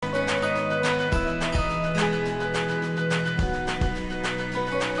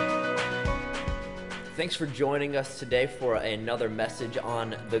Thanks for joining us today for another message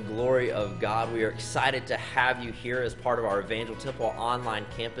on the glory of God. We are excited to have you here as part of our Evangel Temple online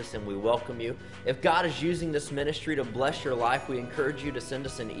campus, and we welcome you. If God is using this ministry to bless your life, we encourage you to send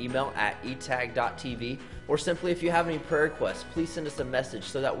us an email at etag.tv, or simply if you have any prayer requests, please send us a message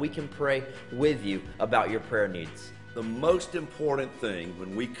so that we can pray with you about your prayer needs. The most important thing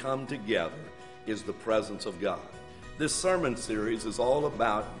when we come together is the presence of God. This sermon series is all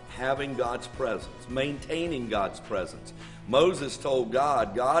about having God's presence, maintaining God's presence. Moses told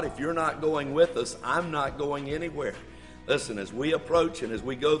God, God, if you're not going with us, I'm not going anywhere. Listen, as we approach and as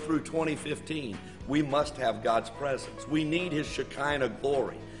we go through 2015, we must have God's presence. We need His Shekinah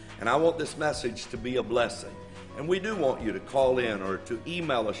glory. And I want this message to be a blessing. And we do want you to call in or to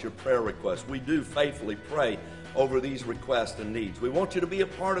email us your prayer requests. We do faithfully pray over these requests and needs. We want you to be a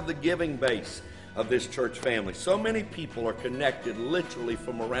part of the giving base of this church family. So many people are connected literally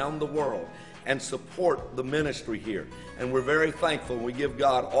from around the world and support the ministry here. And we're very thankful. We give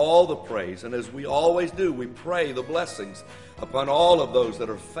God all the praise. And as we always do, we pray the blessings upon all of those that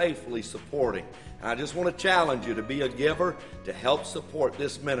are faithfully supporting. And I just want to challenge you to be a giver to help support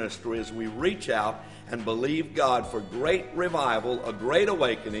this ministry as we reach out and believe God for great revival, a great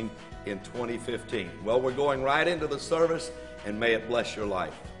awakening in 2015. Well, we're going right into the service, and may it bless your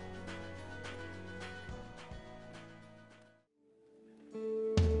life.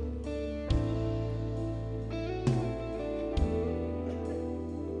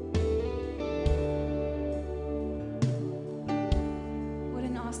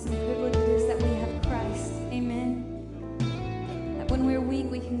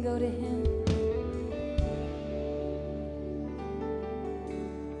 Go to Him.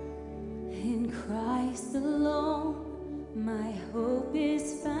 In Christ alone, my hope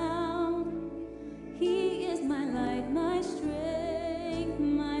is found. He is my light, my strength,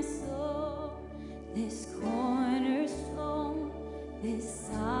 my soul. This cornerstone, this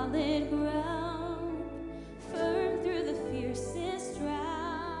solid ground, firm through the fiercest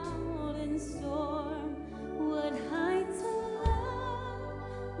drought and storm. What heights of love,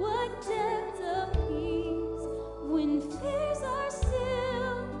 what depth of peace, when fears are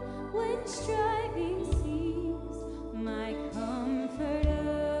still, when striving cease, my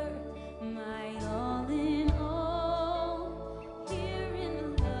comforter, my all in all, here in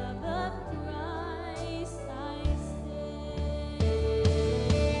the love of Christ I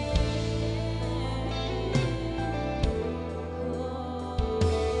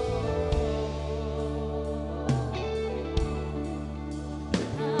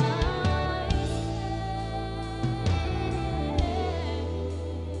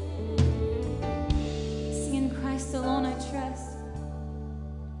alone I trust.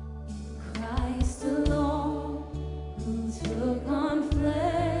 In Christ alone, who took on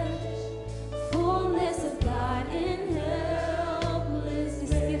flesh, fullness of God in helpless, His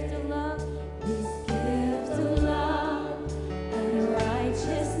gift of love, His gift of love and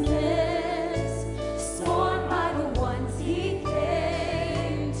righteousness, scorned by the ones He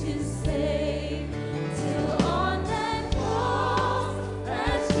came to save, till on that cross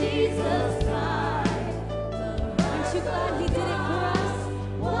that Jesus died. God, He did it for us,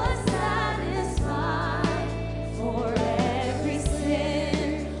 was satisfied, for every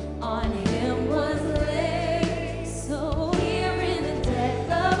sin on Him was laid. So here in the death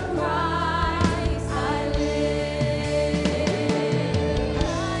of Christ I live.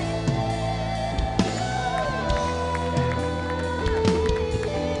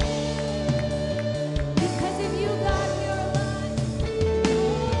 Because of you, God, we are alive.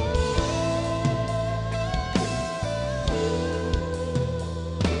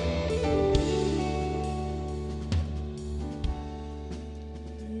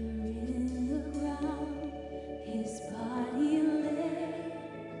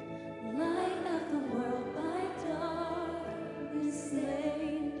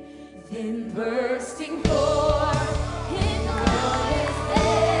 Then bursting forth in glorious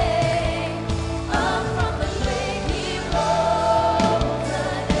day, up from the grave He rose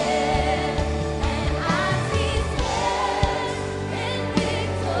again, and as He said in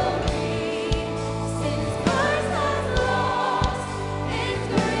victory, since Christ has lost His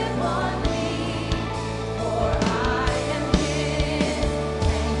grip on me, for I am His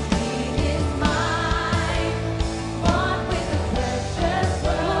and He is mine, bought with the precious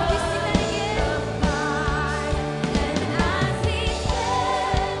blood of God.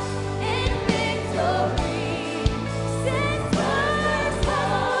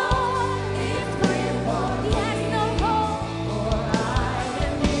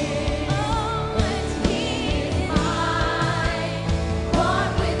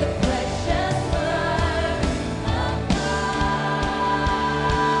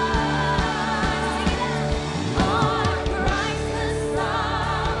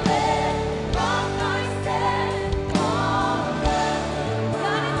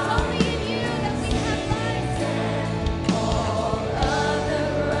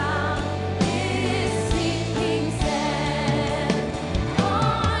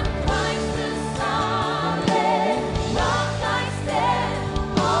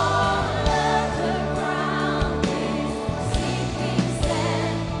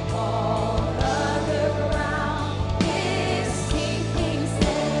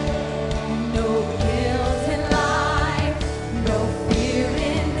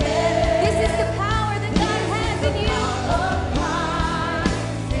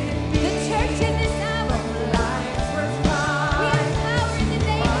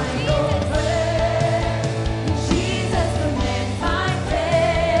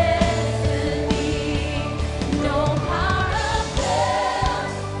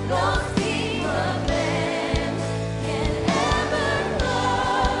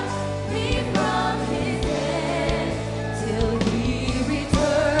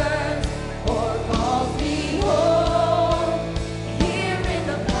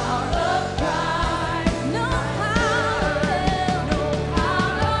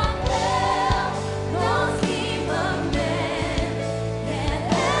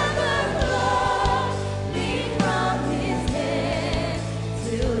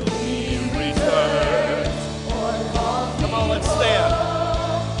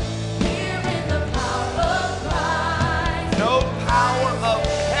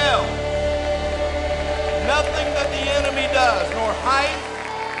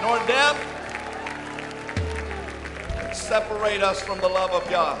 or death can separate us from the love of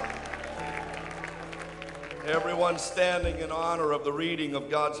God. Everyone standing in honor of the reading of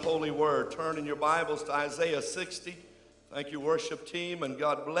God's holy word, turn in your Bibles to Isaiah 60. Thank you, worship team, and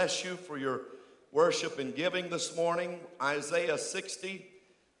God bless you for your worship and giving this morning. Isaiah 60.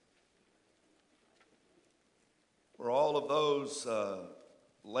 For all of those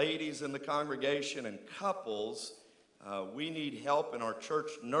ladies in the congregation and couples, we need help in our church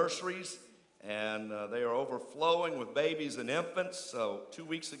nurseries, and they are overflowing with babies and infants. So 2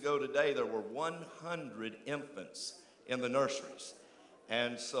 weeks ago today, there were 100 infants in the nurseries.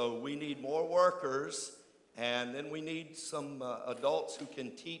 And so we need more workers, and then we need some adults who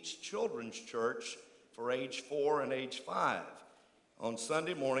can teach children's church for age 4 and age 5 on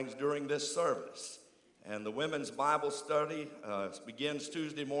Sunday mornings during this service. And the women's Bible study begins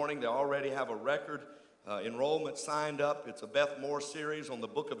Tuesday morning. They already have a record enrollment signed up. It's a Beth Moore series on the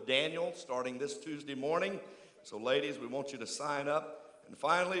book of Daniel starting this Tuesday morning. So ladies, we want you to sign up. And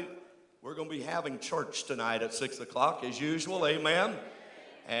finally, we're going to be having church tonight at 6 o'clock as usual. Amen.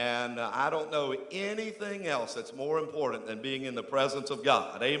 And I don't know anything else that's more important than being in the presence of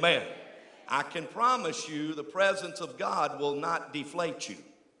God. Amen. I can promise you the presence of God will not deflate you.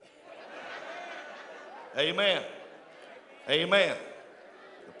 Amen. Amen.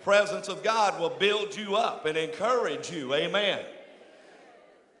 The presence of God will build you up and encourage you. Amen.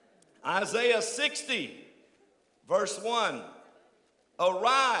 Isaiah 60, verse 1.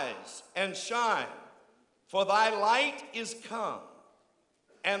 Arise and shine, for thy light is come,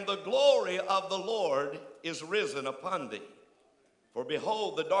 and the glory of the Lord is risen upon thee. For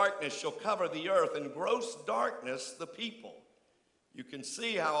behold, the darkness shall cover the earth, and gross darkness the people. You can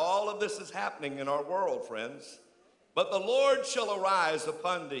see how all of this is happening in our world, friends. But the Lord shall arise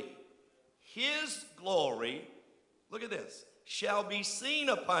upon thee. His glory, look at this, shall be seen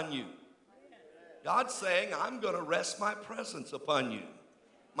upon you. God's saying, I'm going to rest my presence upon you.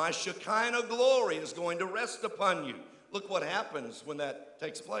 My Shekinah glory is going to rest upon you. Look what happens when that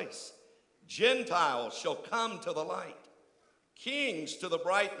takes place. Gentiles shall come to the light, kings to the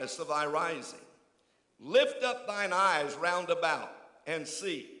brightness of thy rising. Lift up thine eyes round about and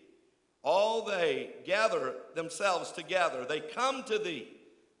see. All they gather themselves together. They come to thee.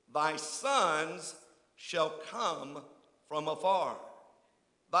 Thy sons shall come from afar.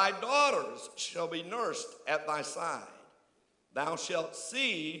 Thy daughters shall be nursed at thy side. Thou shalt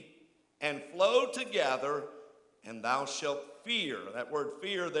see and flow together, and thou shalt fear. That word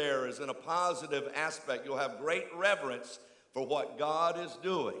fear there is in a positive aspect. You'll have great reverence for what God is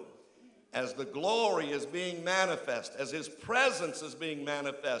doing. As the glory is being manifest, as his presence is being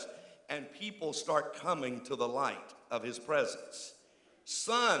manifest, and people start coming to the light of his presence.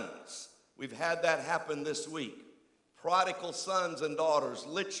 Sons, we've had that happen this week. Prodigal sons and daughters,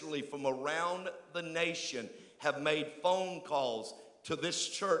 literally from around the nation, have made phone calls to this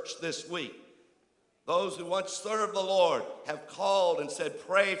church this week. Those who once served the Lord have called and said,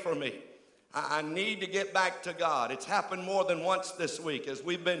 pray for me. I need to get back to God. It's happened more than once this week as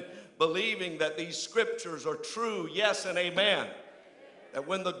we've been believing that these scriptures are true, yes and amen. That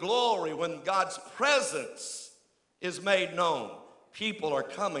when the glory, when God's presence is made known, people are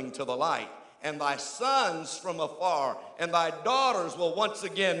coming to the light. And thy sons from afar and thy daughters will once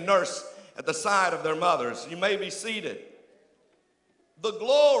again nurse at the side of their mothers. You may be seated. The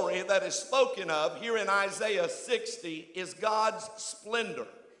glory that is spoken of here in Isaiah 60 is God's splendor.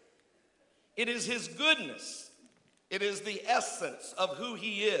 It is his goodness. It is the essence of who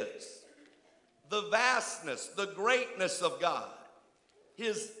he is. The vastness, the greatness of God.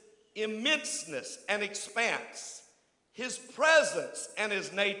 His immenseness and expanse. His presence and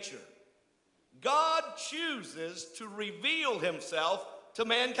his nature. God chooses to reveal himself to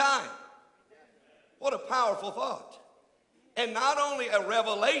mankind. What a powerful thought. And not only a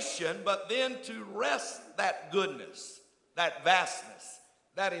revelation, but then to rest that goodness, that vastness,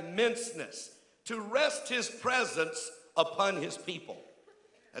 that immenseness, to rest his presence upon his people.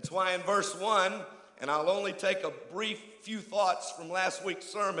 That's why in verse 1, and I'll only take a brief few thoughts from last week's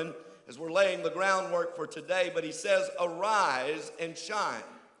sermon as we're laying the groundwork for today, but he says, arise and shine.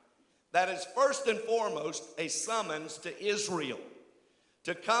 That is first and foremost a summons to Israel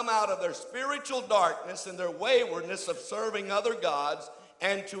to come out of their spiritual darkness and their waywardness of serving other gods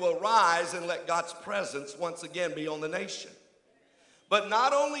and to arise and let God's presence once again be on the nation. But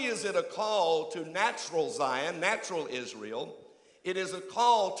not only is it a call to natural Zion, natural Israel, it is a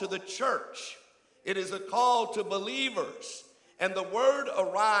call to the church. It is a call to believers. And the word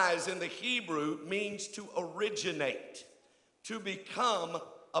arise in the Hebrew means to originate, to become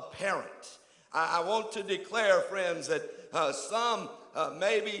apparent. I want to declare, friends, that some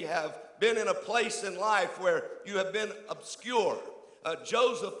maybe have been in a place in life where you have been obscure.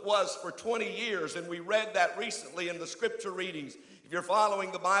 Joseph was for 20 years, and we read that recently in the scripture readings, if you're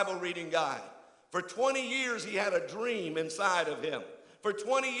following the Bible reading guide. For 20 years, he had a dream inside of him. For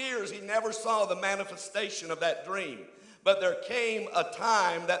 20 years, he never saw the manifestation of that dream. But there came a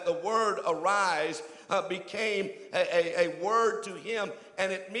time that the word arise became a word to him,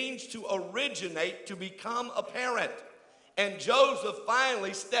 and it means to originate, to become apparent. And Joseph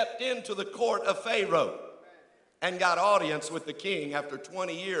finally stepped into the court of Pharaoh and got audience with the king after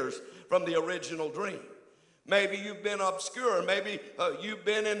 20 years from the original dream. Maybe you've been obscure. Maybe you've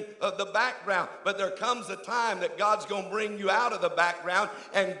been in the background. But there comes a time that God's going to bring you out of the background.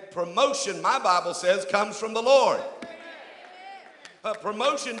 And promotion, my Bible says, comes from the Lord.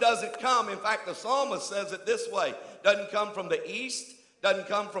 Promotion doesn't come. In fact, the psalmist says it this way. Doesn't come from the east. Doesn't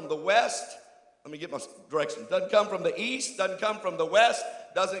come from the west. Let me get my directions. Doesn't come from the east. Doesn't come from the west.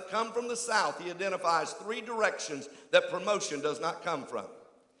 Doesn't come from the south. He identifies 3 directions that promotion does not come from.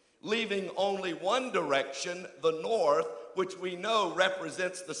 Leaving only one direction, the north, which we know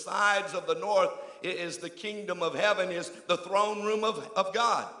represents the sides of the north, is the kingdom of heaven, is the throne room of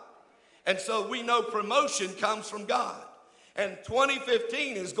God. And so we know promotion comes from God. And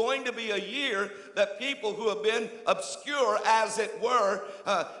 2015 is going to be a year that people who have been obscure, as it were,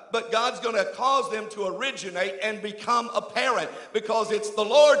 but God's going to cause them to originate and become apparent, because it's the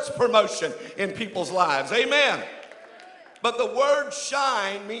Lord's promotion in people's lives. Amen. But the word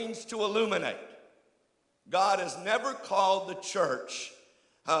shine means to illuminate. God has never called the church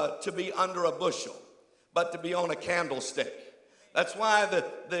to be under a bushel, but to be on a candlestick. That's why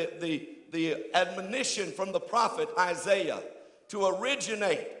the admonition from the prophet Isaiah to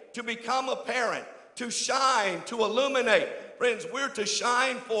originate, to become apparent, to shine, to illuminate. Friends, we're to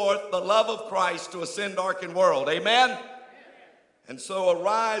shine forth the love of Christ to a sin darkened world. Amen? And so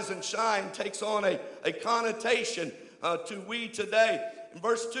arise and shine takes on a connotation to we today. In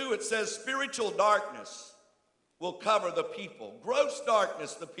verse 2 it says, spiritual darkness will cover the people. Gross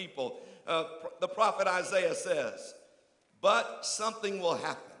darkness the people, the prophet Isaiah says. But something will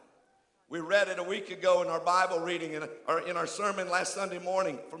happen. We read it a week ago in our Bible reading, or in our sermon last Sunday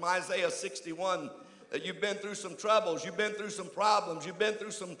morning from Isaiah 61. That you've been through some troubles, you've been through some problems, you've been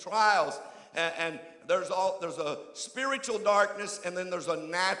through some trials, and there's a spiritual darkness, and then there's a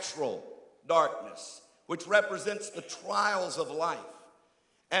natural darkness, which represents the trials of life.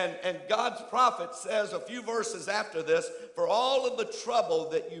 And God's prophet says a few verses after this, for all of the trouble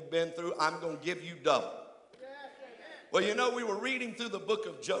that you've been through, I'm going to give you double. Well, you know, we were reading through the book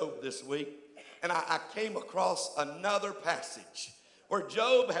of Job this week, and I came across another passage where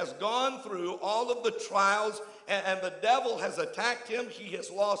Job has gone through all of the trials, and the devil has attacked him. He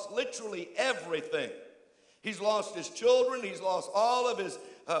has lost literally everything. He's lost his children. He's lost all of his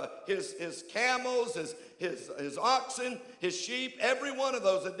camels, his oxen, his sheep. Every one of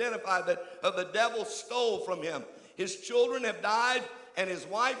those identified that the devil stole from him. His children have died, and his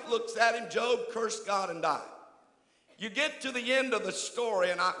wife looks at him. Job cursed God and died. You get to the end of the story,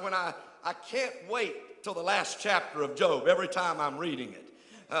 and I can't wait till the last chapter of Job every time I'm reading it,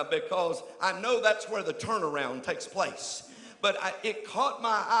 because I know that's where the turnaround takes place. But it caught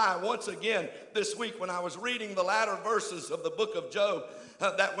my eye once again this week when I was reading the latter verses of the book of Job,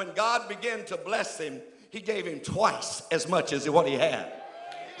 that when God began to bless him, he gave him twice as much as what he had.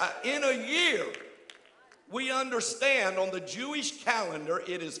 In a year, we understand on the Jewish calendar,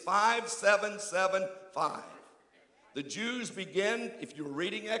 it is 5775. The Jews began, if you were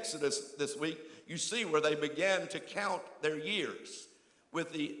reading Exodus this week, you see where they began to count their years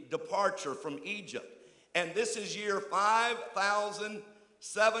with the departure from Egypt. And this is year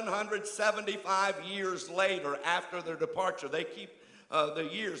 5,775 years later after their departure. They keep the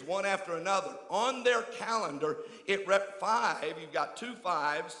years one after another. On their calendar, it rep 5. You've got 2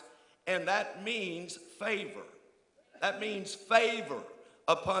 5s, and that means favor. That means favor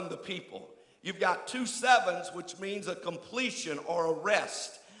upon the people. You've got 2 7s, which means a completion or a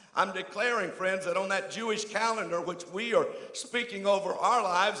rest. I'm declaring, friends, that on that Jewish calendar, which we are speaking over our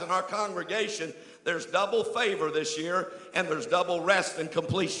lives and our congregation, there's double favor this year, and there's double rest and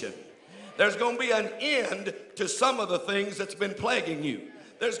completion. There's going to be an end to some of the things that's been plaguing you.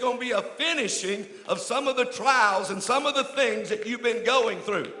 There's going to be a finishing of some of the trials and some of the things that you've been going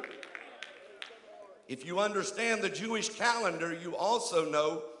through. If you understand the Jewish calendar, you also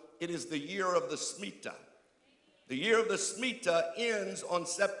know it is the year of the Shemitah. The year of the Shemitah ends on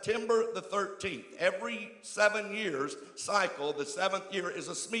September the 13th. Every 7 years cycle, the 7th year is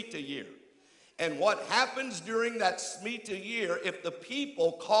a Shemitah year. And what happens during that Shemitah year, if the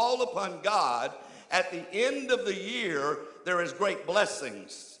people call upon God at the end of the year, there is great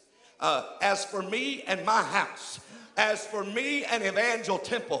blessings. As for me and my house, as for me and Evangel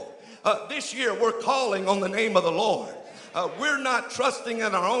Temple, this year we're calling on the name of the Lord. We're not trusting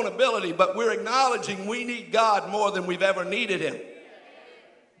in our own ability, but we're acknowledging we need God more than we've ever needed him.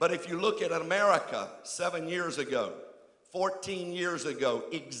 But if you look at America 7 years ago, 14 years ago,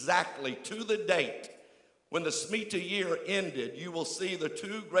 exactly to the date when the Shemitah year ended, you will see the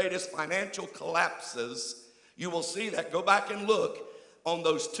two greatest financial collapses. You will see that. Go back and look on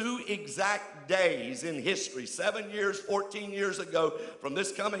those two exact days in history, 7 years, 14 years ago, from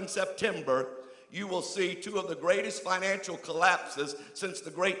this coming September, you will see two of the greatest financial collapses since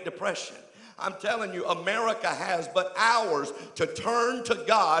the Great Depression. I'm telling you, America has but hours to turn to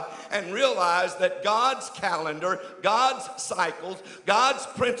God and realize that God's calendar, God's cycles, God's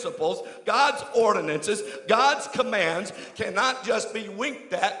principles, God's ordinances, God's commands cannot just be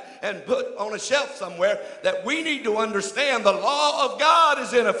winked at and put on a shelf somewhere, that we need to understand the law of God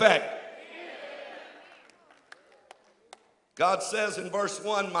is in effect. God says in verse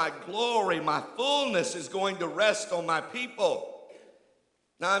 1, my glory, my fullness is going to rest on my people.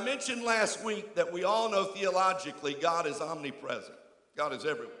 Now, I mentioned last week that we all know theologically God is omnipresent. God is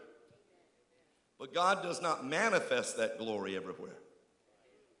everywhere. But God does not manifest that glory everywhere.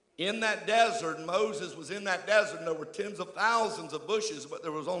 In that desert, Moses was in that desert, and there were tens of thousands of bushes, but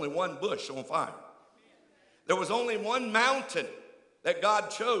there was only one bush on fire. There was only one mountain that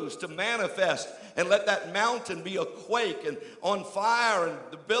God chose to manifest and let that mountain be a quake and on fire and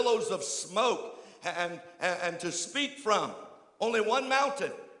the billows of smoke and to speak from. Only one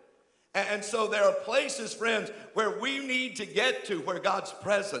mountain. And so there are places, friends, where we need to get to where God's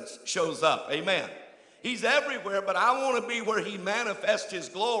presence shows up. Amen. He's everywhere, but I want to be where he manifests his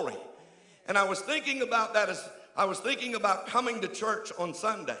glory. And I was thinking about that as I was thinking about coming to church on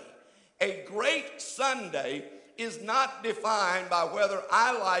Sunday. A great Sunday is not defined by whether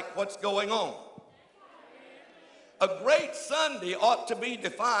I like what's going on. A great Sunday ought to be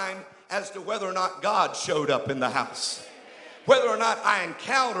defined as to whether or not God showed up in the house. Whether or not I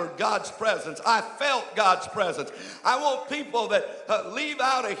encountered God's presence, I felt God's presence. I want people that leave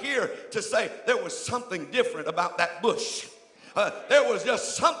out of here to say there was something different about that bush. There was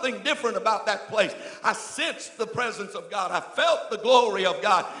just something different about that place. I sensed the presence of God. I felt the glory of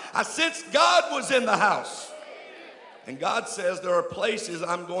God. I sensed God was in the house. And God says there are places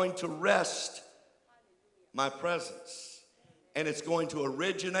I'm going to rest my presence. And it's going to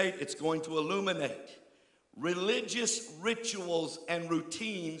originate, it's going to illuminate. Religious rituals and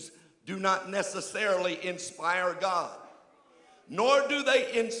routines do not necessarily inspire God, nor do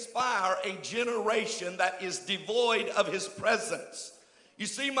they inspire a generation that is devoid of his presence. You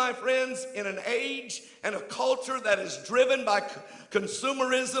see, my friends, in an age and a culture that is driven by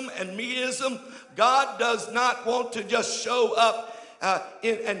consumerism and meism, God does not want to just show up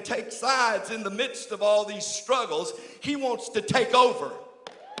and take sides in the midst of all these struggles. He wants to take over.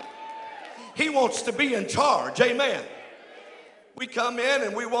 He wants to be in charge. Amen. We come in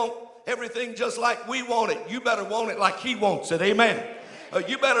and we want everything just like we want it. You better want it like he wants it. Amen.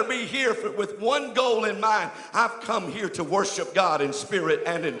 You better be here with one goal in mind. I've come here to worship God in spirit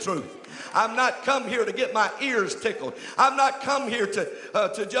and in truth. I've not come here to get my ears tickled. I've not come here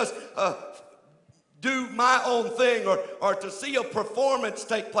to just do my own thing or to see a performance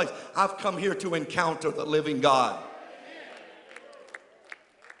take place. I've come here to encounter the living God.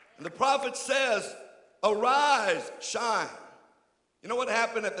 And the prophet says, arise, shine. You know what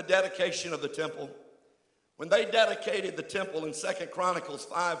happened at the dedication of the temple? When they dedicated the temple in 2 Chronicles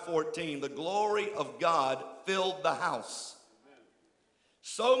 5:14, the glory of God filled the house.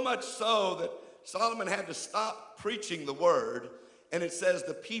 So much so that Solomon had to stop preaching the word, and it says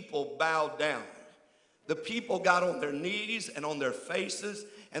the people bowed down. The people got on their knees and on their faces,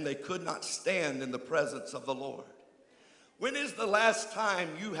 and they could not stand in the presence of the Lord. When is the last time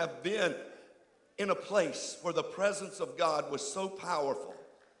you have been in a place where the presence of God was so powerful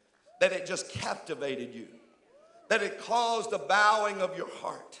that it just captivated you? That it caused a bowing of your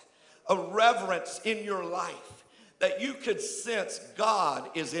heart, a reverence in your life, that you could sense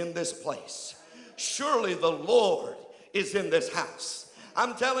God is in this place. Surely the Lord is in this house.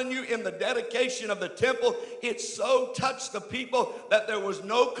 I'm telling you, in the dedication of the temple, it so touched the people that there was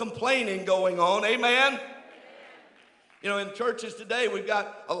no complaining going on. Amen? You know, in churches today, we've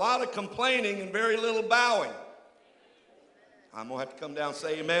got a lot of complaining and very little bowing. I'm going to have to come down and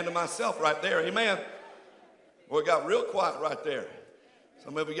say amen to myself right there. Amen. Boy, it got real quiet right there.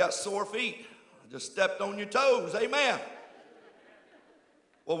 Some of you got sore feet. I just stepped on your toes. Amen.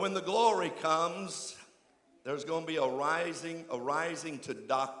 Well, when the glory comes, there's going to be a rising to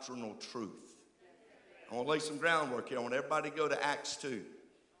doctrinal truth. I want to lay some groundwork here. I want everybody to go to Acts 2.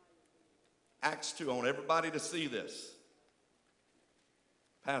 Acts 2, I want everybody to see this.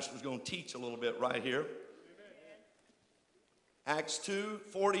 Pastor's going to teach a little bit right here. Acts 2,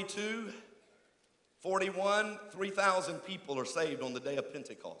 42, 41, 3,000 people are saved on the day of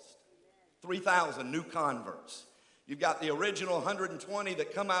Pentecost. 3,000 new converts. You've got the original 120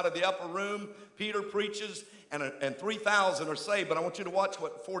 that come out of the upper room. Peter preaches, and 3,000 are saved. But I want you to watch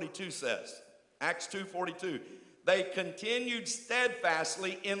what 42 says. Acts 2, 42. They continued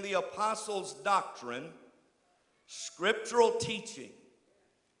steadfastly in the apostles' doctrine, scriptural teaching,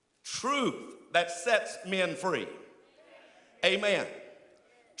 truth that sets men free. Amen.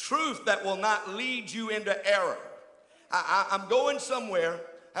 Truth that will not lead you into error. I'm going somewhere.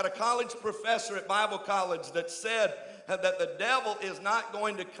 Had a college professor at Bible college that said that the devil is not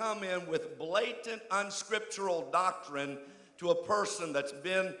going to come in with blatant unscriptural doctrine to a person that's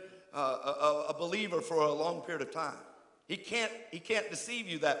been a believer for a long period of time. He can't deceive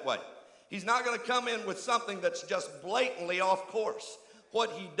you that way. He's not going to come in with something that's just blatantly off course.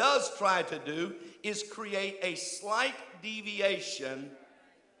 What he does try to do is create a slight deviation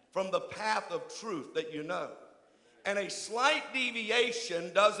from the path of truth that you know. And a slight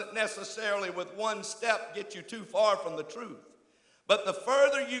deviation doesn't necessarily with one step get you too far from the truth. But the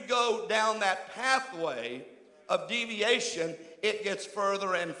further you go down that pathway of deviation, it gets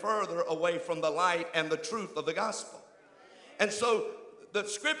further and further away from the light and the truth of the gospel. And so the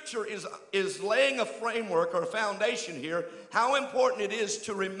scripture is laying a framework or a foundation here, how important it is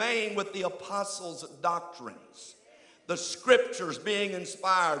to remain with the apostles' doctrines. The scriptures being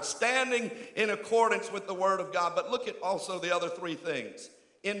inspired, standing in accordance with the word of God. But look at also the other three things.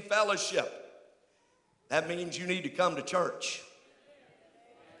 In fellowship. That means you need to come to church.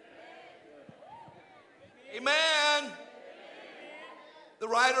 Amen. The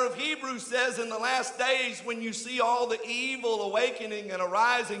writer of Hebrews says in the last days when you see all the evil awakening and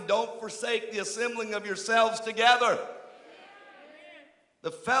arising, don't forsake the assembling of yourselves together. The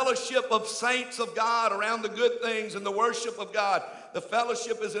fellowship of saints of God around the good things and the worship of God. The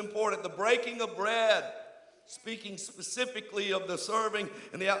fellowship is important. The breaking of bread, speaking specifically of the serving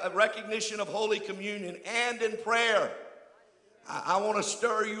and the recognition of Holy Communion, and in prayer. I want to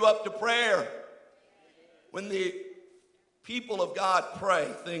stir you up to prayer. When the people of God pray,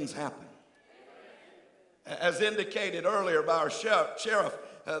 things happen. As indicated earlier by our sheriff,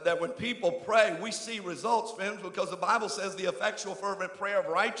 that when people pray, we see results, friends, because the Bible says the effectual fervent prayer of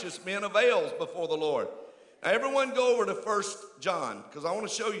righteous men avails before the Lord. Now, everyone go over to 1 John, because I want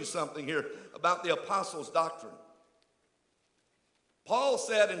to show you something here about the apostles' doctrine. Paul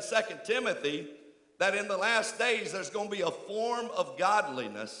said in 2 Timothy that in the last days there's going to be a form of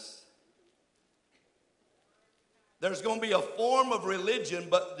godliness. There's going to be a form of religion,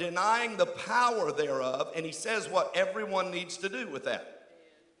 but denying the power thereof. And he says what everyone needs to do with that.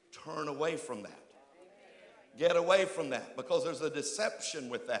 Turn away from that. Get away from that, because there's a deception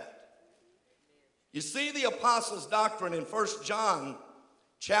with that. You see the apostles' doctrine in 1 John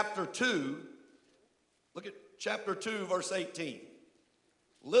chapter 2. Look at chapter 2, verse 18.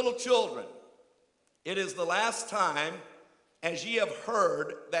 Little children, it is the last time, as ye have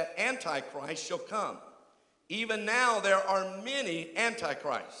heard, that Antichrist shall come. Even now there are many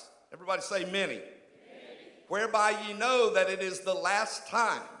antichrists. Everybody say many. Whereby ye know that it is the last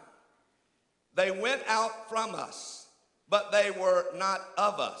time. They went out from us, but they were not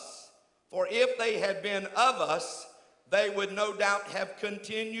of us. For if they had been of us, they would no doubt have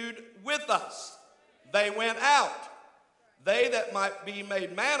continued with us. They went out. They that might be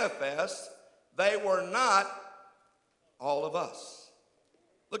made manifest, they were not all of us.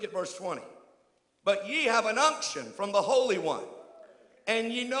 Look at verse 20. But ye have an unction from the Holy One,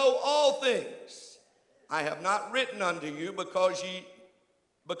 and ye know all things. I have not written unto you because ye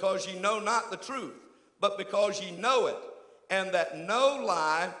know not the truth, but because ye know it, and that no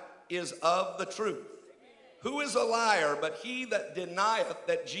lie is of the truth. Who is a liar but he that denieth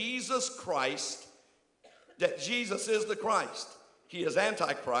that Jesus is the Christ? He is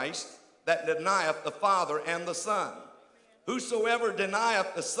Antichrist, that denieth the Father and the Son. Whosoever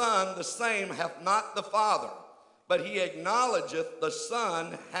denieth the Son, the same hath not the Father, but he acknowledgeth the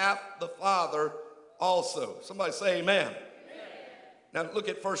Son hath the Father also. Somebody say amen. Now look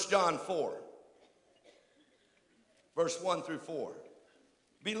at 1 John 4, verse 1 through 4.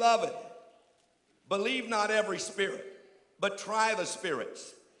 Beloved, believe not every spirit, but try the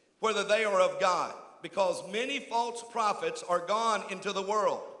spirits, whether they are of God, because many false prophets are gone into the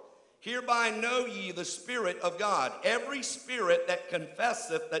world. Hereby know ye the Spirit of God. Every spirit that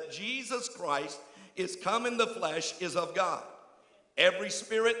confesseth that Jesus Christ is come in the flesh is of God. Every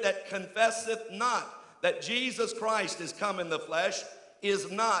spirit that confesseth not that Jesus Christ is come in the flesh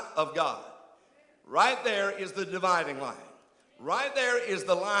is not of God. Right there is the dividing line. Right there is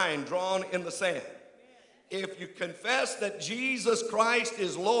the line drawn in the sand. If you confess that Jesus Christ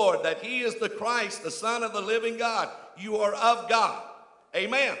is Lord, that he is the Christ, the Son of the living God, you are of God.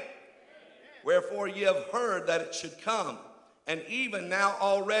 Amen. Wherefore ye have heard that it should come, and even now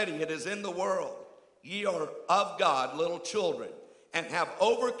already it is in the world. Ye are of God, little children, and have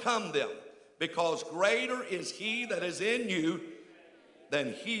overcome them, because greater is he that is in you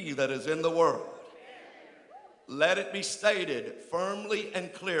than he that is in the world. Let it be stated firmly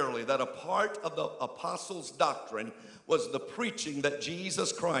and clearly that a part of the apostles' doctrine was the preaching that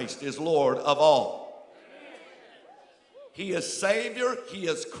Jesus Christ is Lord of all. He is Savior, he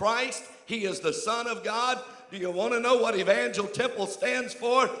is Christ, he is the Son of God. Do you want to know what Evangel Temple stands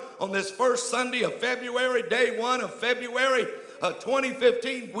for on this first Sunday of February, day 1 of February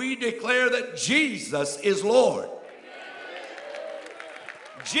 2015? We declare that Jesus is Lord.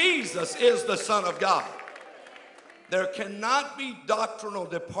 Jesus is the Son of God. There cannot be doctrinal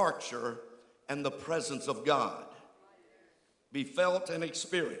departure and the presence of God be felt and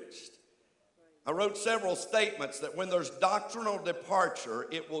experienced. I wrote several statements that when there's doctrinal departure,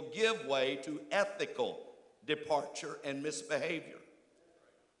 it will give way to ethical departure and misbehavior.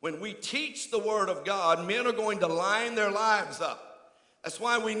 When we teach the Word of God, men are going to line their lives up. That's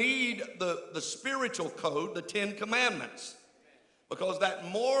why we need the spiritual code, the 10 Commandments. Because that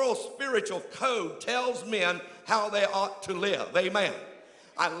moral spiritual code tells men how they ought to live. Amen.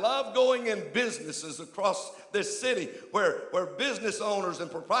 I love going in businesses across this city where business owners and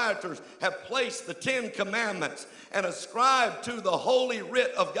proprietors have placed the 10 Commandments and ascribed to the holy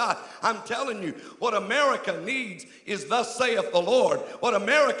writ of God. I'm telling you, what America needs is thus saith the Lord. What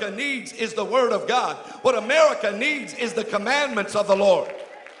America needs is the Word of God. What America needs is the commandments of the Lord.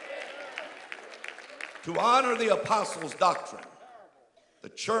 To honor the apostles' doctrine, the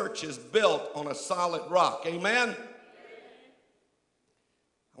church is built on a solid rock. Amen?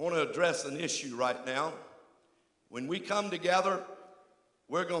 I want to address an issue right now. When we come together,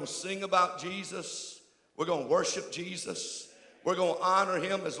 we're going to sing about Jesus. We're going to worship Jesus. We're going to honor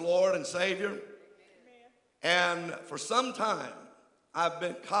him as Lord and Savior. And for some time, I've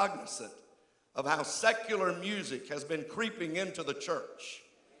been cognizant of how secular music has been creeping into the church.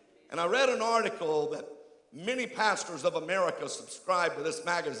 And I read an article that many pastors of America subscribe to this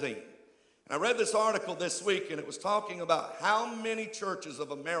magazine. And I read this article this week, and it was talking about how many churches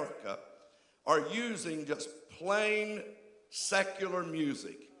of America are using just plain secular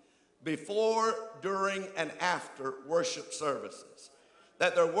music before, during, and after worship services.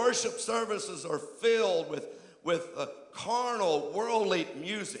 That their worship services are filled with carnal, worldly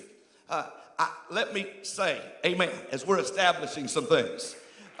music. Let me say, amen, as we're establishing some things.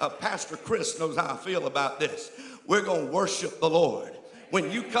 Pastor Chris knows how I feel about this. We're going to worship the Lord. When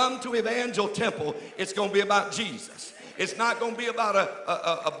you come to Evangel Temple, it's going to be about Jesus. It's not going to be about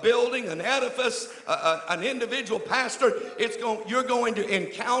a building, an edifice, an individual pastor. You're going to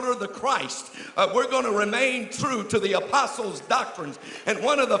encounter the Christ. We're going to remain true to the apostles' doctrines. And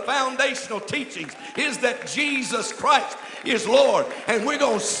one of the foundational teachings is that Jesus Christ is Lord. And we're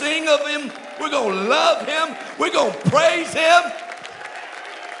going to sing of him. We're going to love him. We're going to praise him.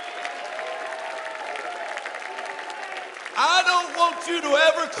 I don't want you to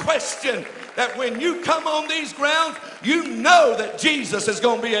ever question that when you come on these grounds, you know that Jesus is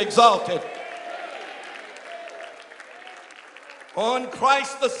going to be exalted. On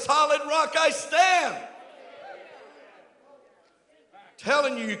Christ the solid rock I stand.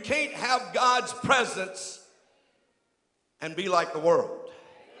 Telling you, you can't have God's presence and be like the world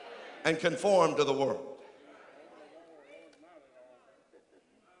and conform to the world.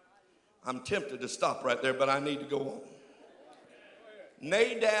 I'm tempted to stop right there, but I need to go on.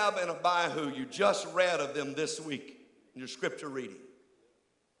 Nadab and Abihu, you just read of them this week in your scripture reading.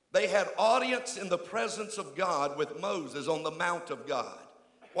 They had audience in the presence of God with Moses on the Mount of God.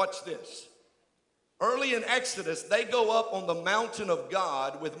 Watch this. Early in Exodus, they go up on the mountain of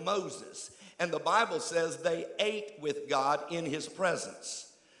God with Moses. And the Bible says they ate with God in his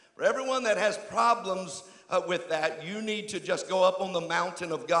presence. For everyone that has problems with that, you need to just go up on the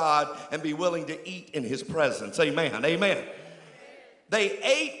mountain of God and be willing to eat in his presence. Amen. Amen. They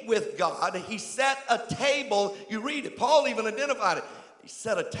ate with God. He set a table. You read it. Paul even identified it. He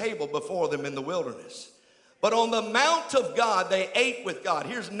set a table before them in the wilderness. But on the Mount of God, they ate with God.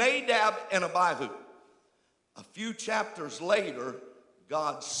 Here's Nadab and Abihu. A few chapters later,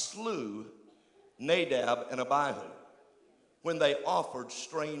 God slew Nadab and Abihu when they offered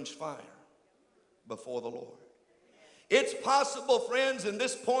strange fire before the Lord. It's possible, friends, in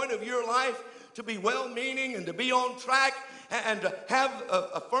this point of your life to be well-meaning and to be on track and to have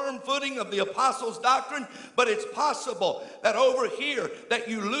a firm footing of the apostles' doctrine, but it's possible that over here that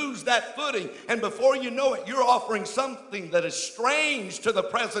you lose that footing, and before you know it, you're offering something that is strange to the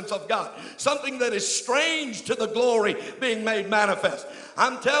presence of God, something that is strange to the glory being made manifest.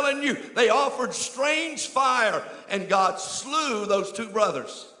 I'm telling you, they offered strange fire, and God slew those two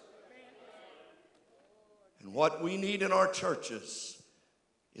brothers. And what we need in our churches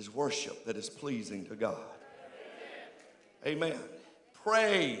is worship that is pleasing to God. Amen.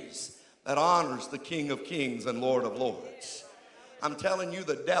 Praise that honors the King of Kings and Lord of Lords. I'm telling you,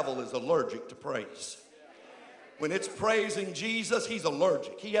 the devil is allergic to praise. When it's praising Jesus, he's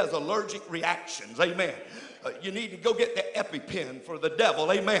allergic. He has allergic reactions. Amen. You need to go get the EpiPen for the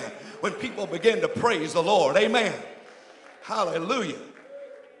devil. Amen. When people begin to praise the Lord. Amen. Hallelujah.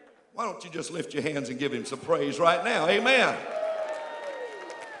 Why don't you just lift your hands and give him some praise right now? Amen.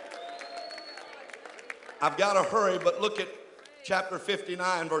 I've got to hurry, but look at chapter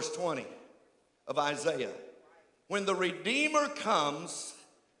 59, verse 20 of Isaiah. When the Redeemer comes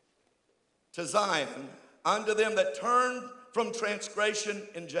to Zion, unto them that turn from transgression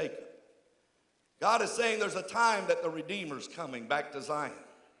in Jacob. God is saying there's a time that the Redeemer's coming back to Zion.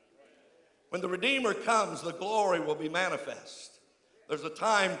 When the Redeemer comes, the glory will be manifest. There's a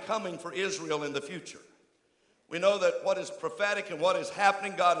time coming for Israel in the future. We know that what is prophetic and what is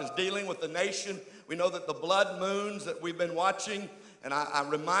happening, God is dealing with the nation. We know that the blood moons that we've been watching, and I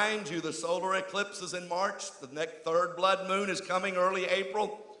remind you, the solar eclipse is in March. The next third blood moon is coming early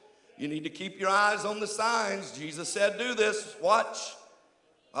April. You need to keep your eyes on the signs. Jesus said, do this, watch.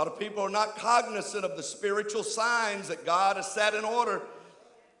 A lot of people are not cognizant of the spiritual signs that God has set in order.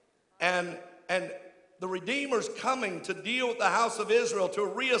 And the Redeemer's coming to deal with the house of Israel, to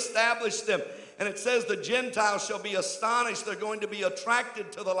reestablish them. And it says the Gentiles shall be astonished. They're going to be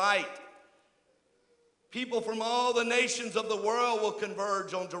attracted to the light. People from all the nations of the world will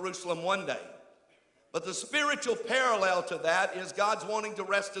converge on Jerusalem one day. But the spiritual parallel to that is God's wanting to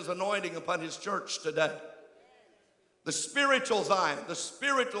rest his anointing upon his church today. The spiritual Zion, the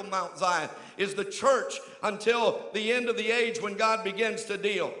spiritual Mount Zion is the church until the end of the age when God begins to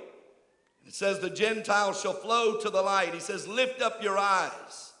deal. It says the Gentiles shall flow to the light. He says, lift up your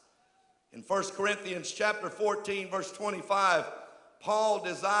eyes. In 1 Corinthians chapter 14, verse 25, Paul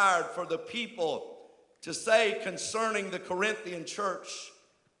desired for the people to say concerning the Corinthian church,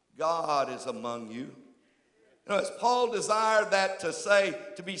 God is among you. You know, as Paul desired that to say,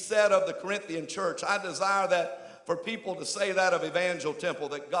 to be said of the Corinthian church, I desire that for people to say that of Evangel Temple,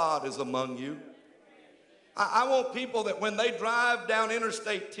 that God is among you. I want people that when they drive down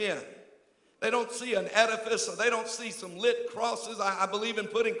Interstate 10, they don't see an edifice or they don't see some lit crosses. I believe in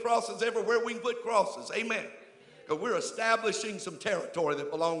putting crosses everywhere we can put crosses. Amen. Because we're establishing some territory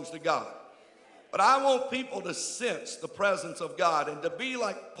that belongs to God. But I want people to sense the presence of God and to be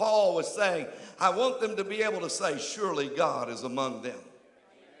like Paul was saying. I want them to be able to say, surely God is among them.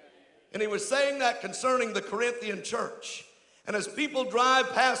 And he was saying that concerning the Corinthian church. And as people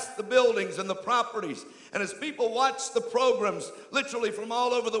drive past the buildings and the properties, and as people watch the programs literally from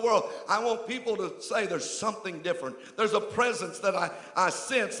all over the world, I want people to say there's something different. There's a presence that I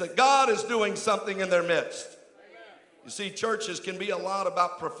sense that God is doing something in their midst. You see, churches can be a lot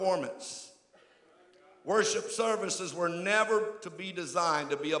about performance. Worship services were never to be designed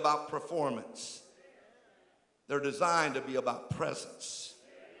to be about performance. They're designed to be about presence.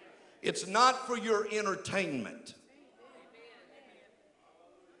 It's not for your entertainment.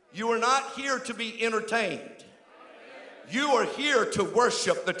 You are not here to be entertained. You are here to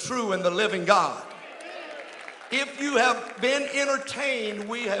worship the true and the living God. If you have been entertained,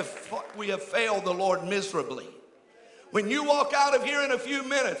 we have failed the Lord miserably. When you walk out of here in a few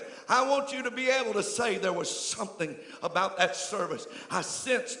minutes, I want you to be able to say there was something about that service. I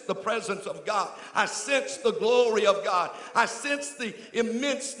sensed the presence of God. I sensed the glory of God. I sensed the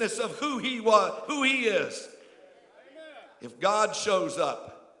immenseness of who he was, who he is. If God shows up,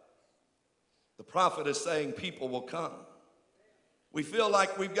 the prophet is saying people will come. We feel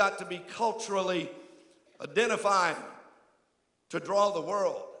like we've got to be culturally identified to draw the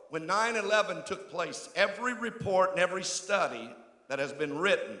world. When 9/11 took place, every report and every study that has been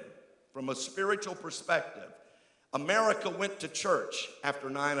written from a spiritual perspective, America went to church after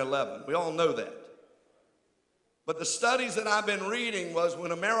 9/11. We all know that. But the studies that I've been reading was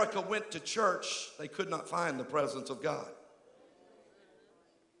when America went to church, they could not find the presence of God.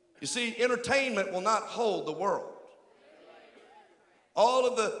 You see, entertainment will not hold the world. All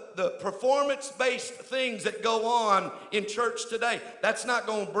of the performance-based things that go on in church today, that's not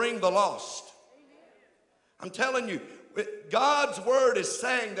going to bring the lost. I'm telling you, God's word is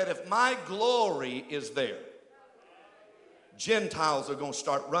saying that if my glory is there, Gentiles are going to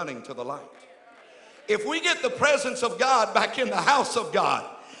start running to the light. If we get the presence of God back in the house of God,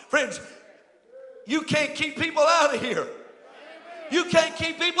 friends, you can't keep people out of here. You can't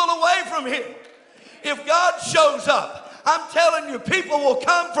keep people away from here. If God shows up, I'm telling you, people will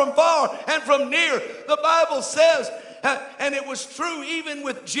come from far and from near. The Bible says, and it was true even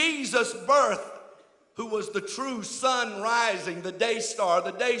with Jesus' birth, who was the true sun rising, the day star,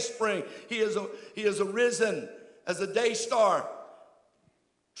 the day spring. He is arisen as a day star.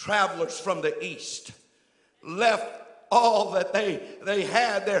 Travelers from the east left all that they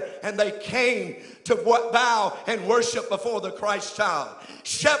had there, and they came to bow and worship before the Christ child.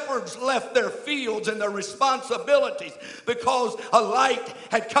 Shepherds left their fields and their responsibilities because a light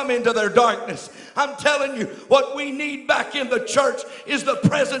had come into their darkness. I'm telling you, what we need back in the church is the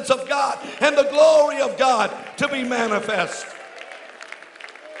presence of God and the glory of God to be manifest.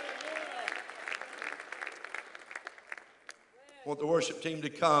 I want the worship team to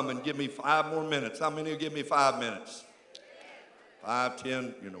come and give me 5 more minutes. How many will give me 5 minutes? 5,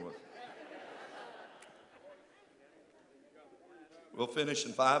 10, you know what. We'll finish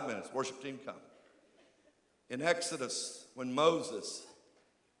in 5 minutes. Worship team, come. In Exodus, when Moses,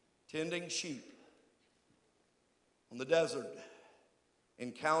 tending sheep on the desert,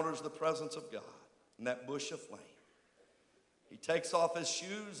 encounters the presence of God in that bush of flame, he takes off his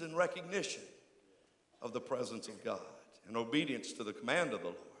shoes in recognition of the presence of God in obedience to the command of the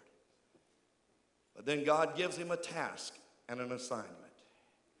Lord. But then God gives him a task and an assignment.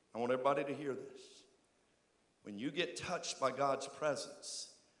 I want everybody to hear this. When you get touched by God's presence,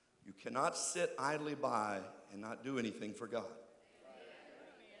 you cannot sit idly by and not do anything for God.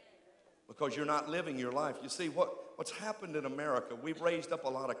 Because you're not living your life. You see, what's happened in America, we've raised up a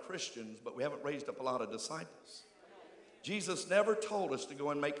lot of Christians, but we haven't raised up a lot of disciples. Jesus never told us to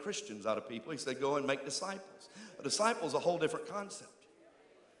go and make Christians out of people. He said, go and make disciples. A disciple is a whole different concept.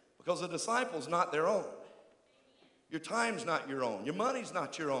 Because a disciple's not their own. Your time's not your own. Your money's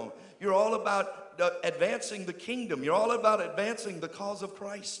not your own. You're all about advancing the kingdom. You're all about advancing the cause of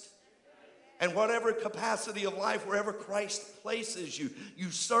Christ. And whatever capacity of life, wherever Christ places you,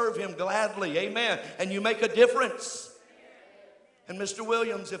 you serve him gladly. Amen. And you make a difference. And Mr.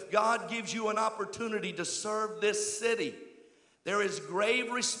 Williams, if God gives you an opportunity to serve this city, there is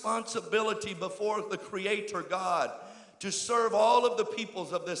grave responsibility before the Creator God to serve all of the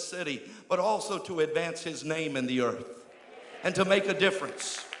peoples of this city, but also to advance his name in the earth and to make a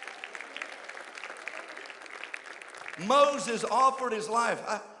difference. Moses offered his life.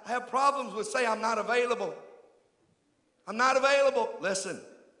 I have problems with saying I'm not available. I'm not available. Listen,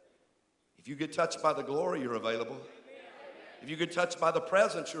 if you get touched by the glory, you're available. If you get touched by the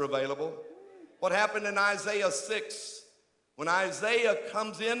presence, you're available. What happened in Isaiah 6? When Isaiah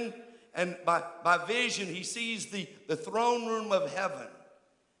comes in and by vision, he sees the throne room of heaven.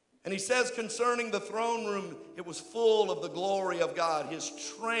 And he says concerning the throne room, it was full of the glory of God. His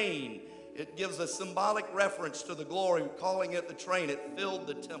train, it gives a symbolic reference to the glory, calling it the train. It filled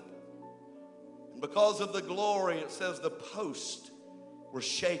the temple. And because of the glory, it says the posts were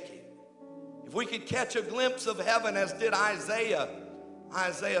shaking. If we could catch a glimpse of heaven as did Isaiah,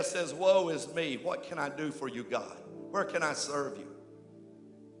 Isaiah says, woe is me. What can I do for you, God? Where can I serve you?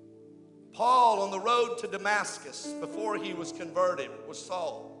 Paul, on the road to Damascus, before he was converted, was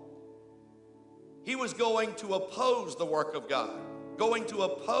Saul. He was going to oppose the work of God, going to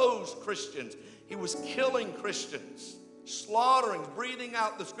oppose Christians. He was killing Christians, slaughtering, breathing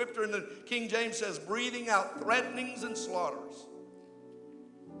out. The scripture in the King James says, breathing out threatenings and slaughters.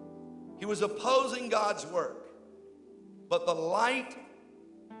 He was opposing God's work. But the light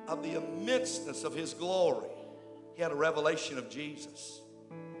of the immenseness of his glory, he had a revelation of Jesus.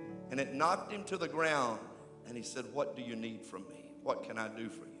 And it knocked him to the ground. And he said, what do you need from me? What can I do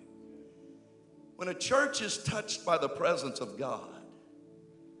for you? When a church is touched by the presence of God,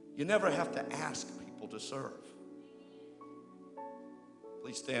 you never have to ask people to serve.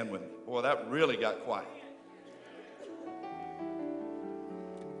 Please stand with me. Boy, that really got quiet.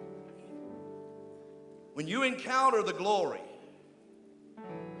 When you encounter the glory,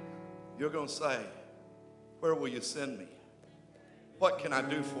 you're going to say, where will you send me? What can I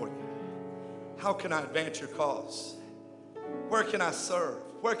do for you? How can I advance your cause? Where can I serve?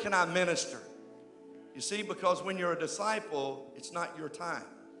 Where can I minister? You see, because when you're a disciple, it's not your time.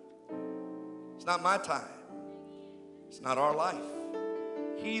 It's not my time. It's not our life.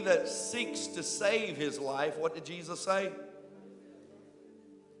 He that seeks to save his life, what did Jesus say?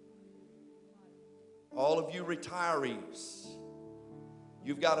 all of you retirees,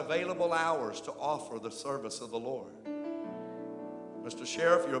 you've got available hours to offer the service of the Lord. Mr.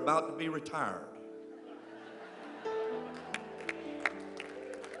 Sheriff, you're about to be retired.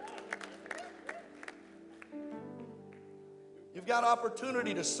 You've got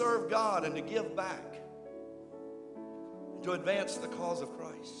opportunity to serve God and to give back, and to advance the cause of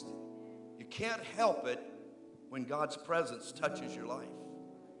Christ. You can't help it when God's presence touches your life,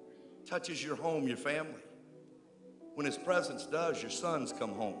 touches your home, your family. When His presence does, your sons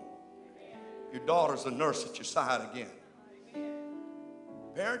come home. Your daughter's a nurse at your side again.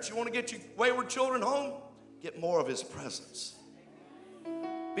 Parents, you want to get your wayward children home? Get more of His presence.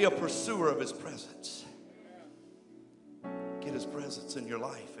 Be a pursuer of His presence. Get His presence in your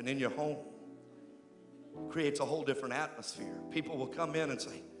life and in your home. It creates a whole different atmosphere. People will come in and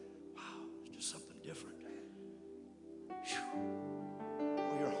say, wow, it's just something different.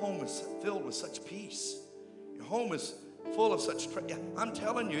 Oh, your home is filled with such peace. Your home is full of such I'm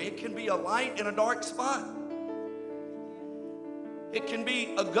telling you, it can be a light in a dark spot. It can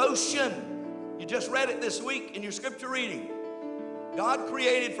be a Goshen. You just read it this week in your scripture reading. God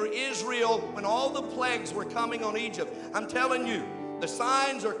created for Israel when all the plagues were coming on Egypt. I'm telling you, the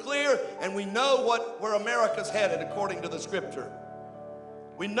signs are clear, and we know where America's headed according to the scripture.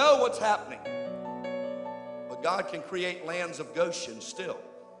 We know what's happening. But God can create lands of Goshen still.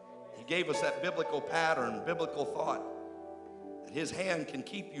 He gave us that biblical pattern, biblical thought, that His hand can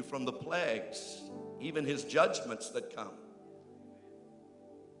keep you from the plagues, even His judgments that come.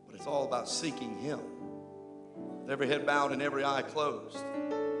 But it's all about seeking Him. With every head bowed and every eye closed.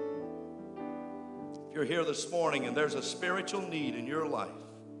 If you're here this morning and there's a spiritual need in your life,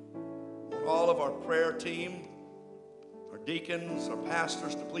 I want all of our prayer team, our deacons, our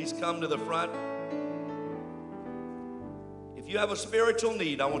pastors to please come to the front. If you have a spiritual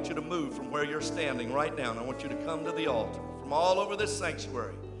need, I want you to move from where you're standing right now, and I want you to come to the altar from all over this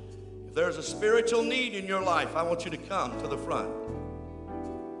sanctuary. If there's a spiritual need in your life, I want you to come to the front.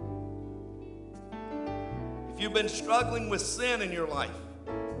 If you've been struggling with sin in your life,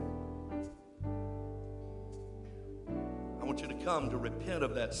 I want you to come to repent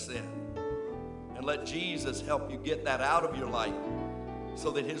of that sin and let Jesus help you get that out of your life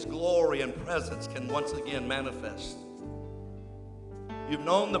so that His glory and presence can once again manifest. You've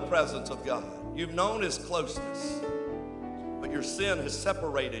known the presence of God. You've known His closeness, but your sin has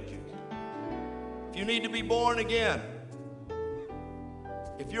separated you. If you need to be born again,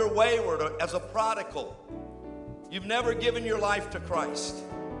 if you're wayward or as a prodigal, you've never given your life to Christ,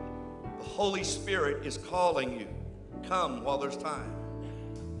 the Holy Spirit is calling you. Come while there's time.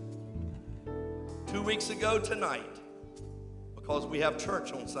 2 weeks ago tonight, because we have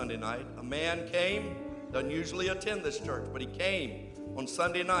church on Sunday night, a man came, doesn't usually attend this church, but he came on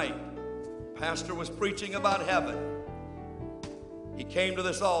Sunday night. Pastor was preaching about heaven. He came to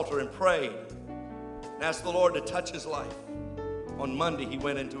this altar and prayed and asked the Lord to touch his life. On Monday, he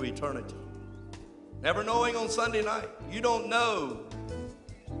went into eternity. Never knowing on Sunday night, you don't know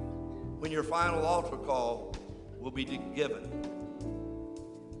when your final altar call will be given.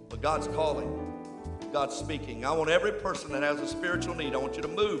 But God's calling. God's speaking. I want every person that has a spiritual need, I want you to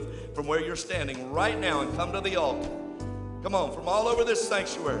move from where you're standing right now and come to the altar. Come on, from all over this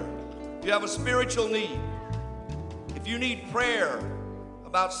sanctuary. If you have a spiritual need, if you need prayer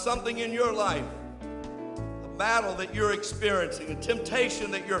about something in your life, a battle that you're experiencing, a temptation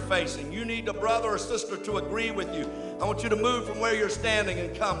that you're facing, you need a brother or sister to agree with you. I want you to move from where you're standing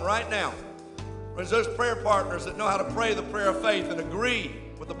and come right now. There's prayer partners that know how to pray the prayer of faith and agree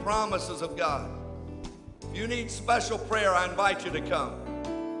with the promises of God. If you need special prayer, I invite you to come.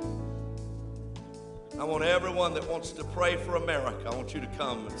 I want everyone that wants to pray for America, I want you to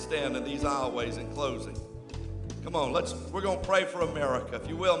come and stand in these aisleways in closing. Come on, we're going to pray for America. If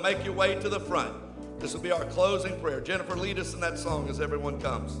you will, make your way to the front. This will be our closing prayer. Jennifer, lead us in that song as everyone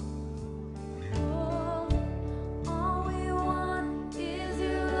comes. All we want is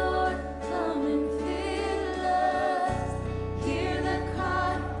you, Lord. Come and fill us. Hear the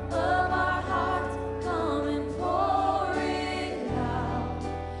cry of our hearts. Come and pour it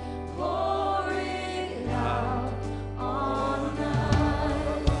out on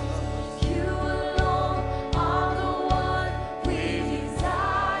us. You alone are the one we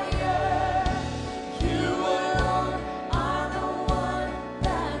desire. You alone are the one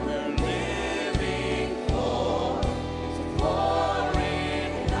that we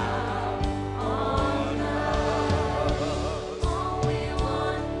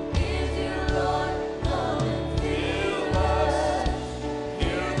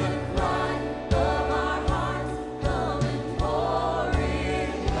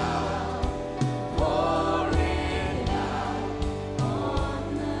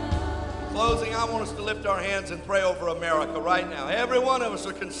closing, I want us to lift our hands and pray over America right now. Every one of us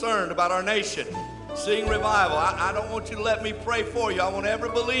are concerned about our nation seeing revival. I don't want you to let me pray for you. I want every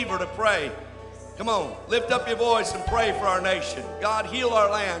believer to pray. Come on, lift up your voice and pray for our nation. God, heal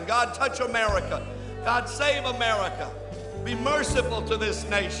our land. God, touch America. God, save America. Be merciful to this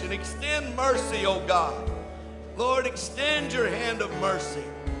nation. Extend mercy, oh God. Lord, extend your hand of mercy.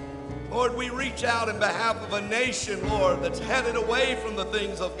 Lord, we reach out in behalf of a nation, Lord, that's headed away from the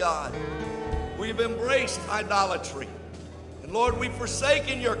things of God. We've embraced idolatry. And Lord, we've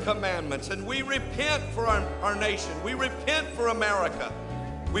forsaken your commandments, and we repent for our nation. We repent for America.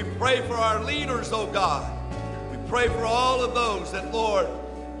 We pray for our leaders, oh God. We pray for all of those that, Lord,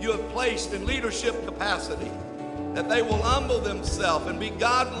 you have placed in leadership capacity, that they will humble themselves and be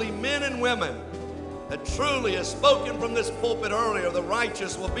godly men and women, that truly, as spoken from this pulpit earlier, the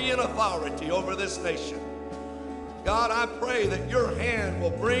righteous will be in authority over this nation. God, I pray that your hand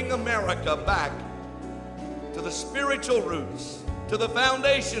will bring America back to the spiritual roots, to the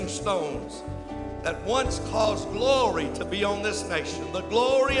foundation stones that once caused glory to be on this nation, the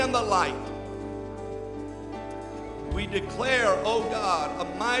glory and the light. We declare, oh God,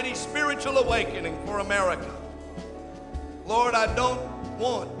 a mighty spiritual awakening for America. Lord, I don't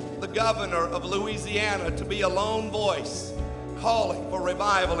want the governor of Louisiana to be a lone voice calling for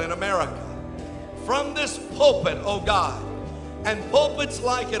revival in America. From this pulpit, oh God, and pulpits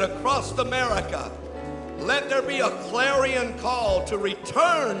like it across America, let there be a clarion call to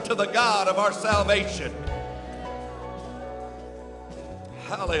return to the God of our salvation.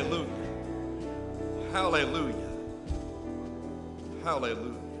 Hallelujah. Hallelujah.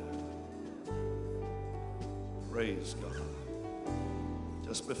 Hallelujah. Praise God.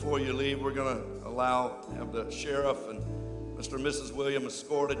 Just before you leave, we're going to have the sheriff and Mr. and Mrs. Williams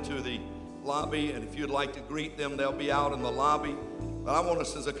escorted to the lobby, and if you'd like to greet them, they'll be out in the lobby. But I want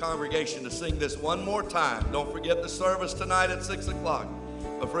us as a congregation to sing this one more time. Don't forget the service tonight at 6 o'clock.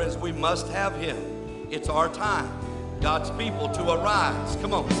 But friends, we must have him. It's our time, God's people, to arise.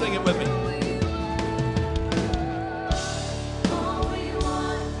 Come on, sing it with me.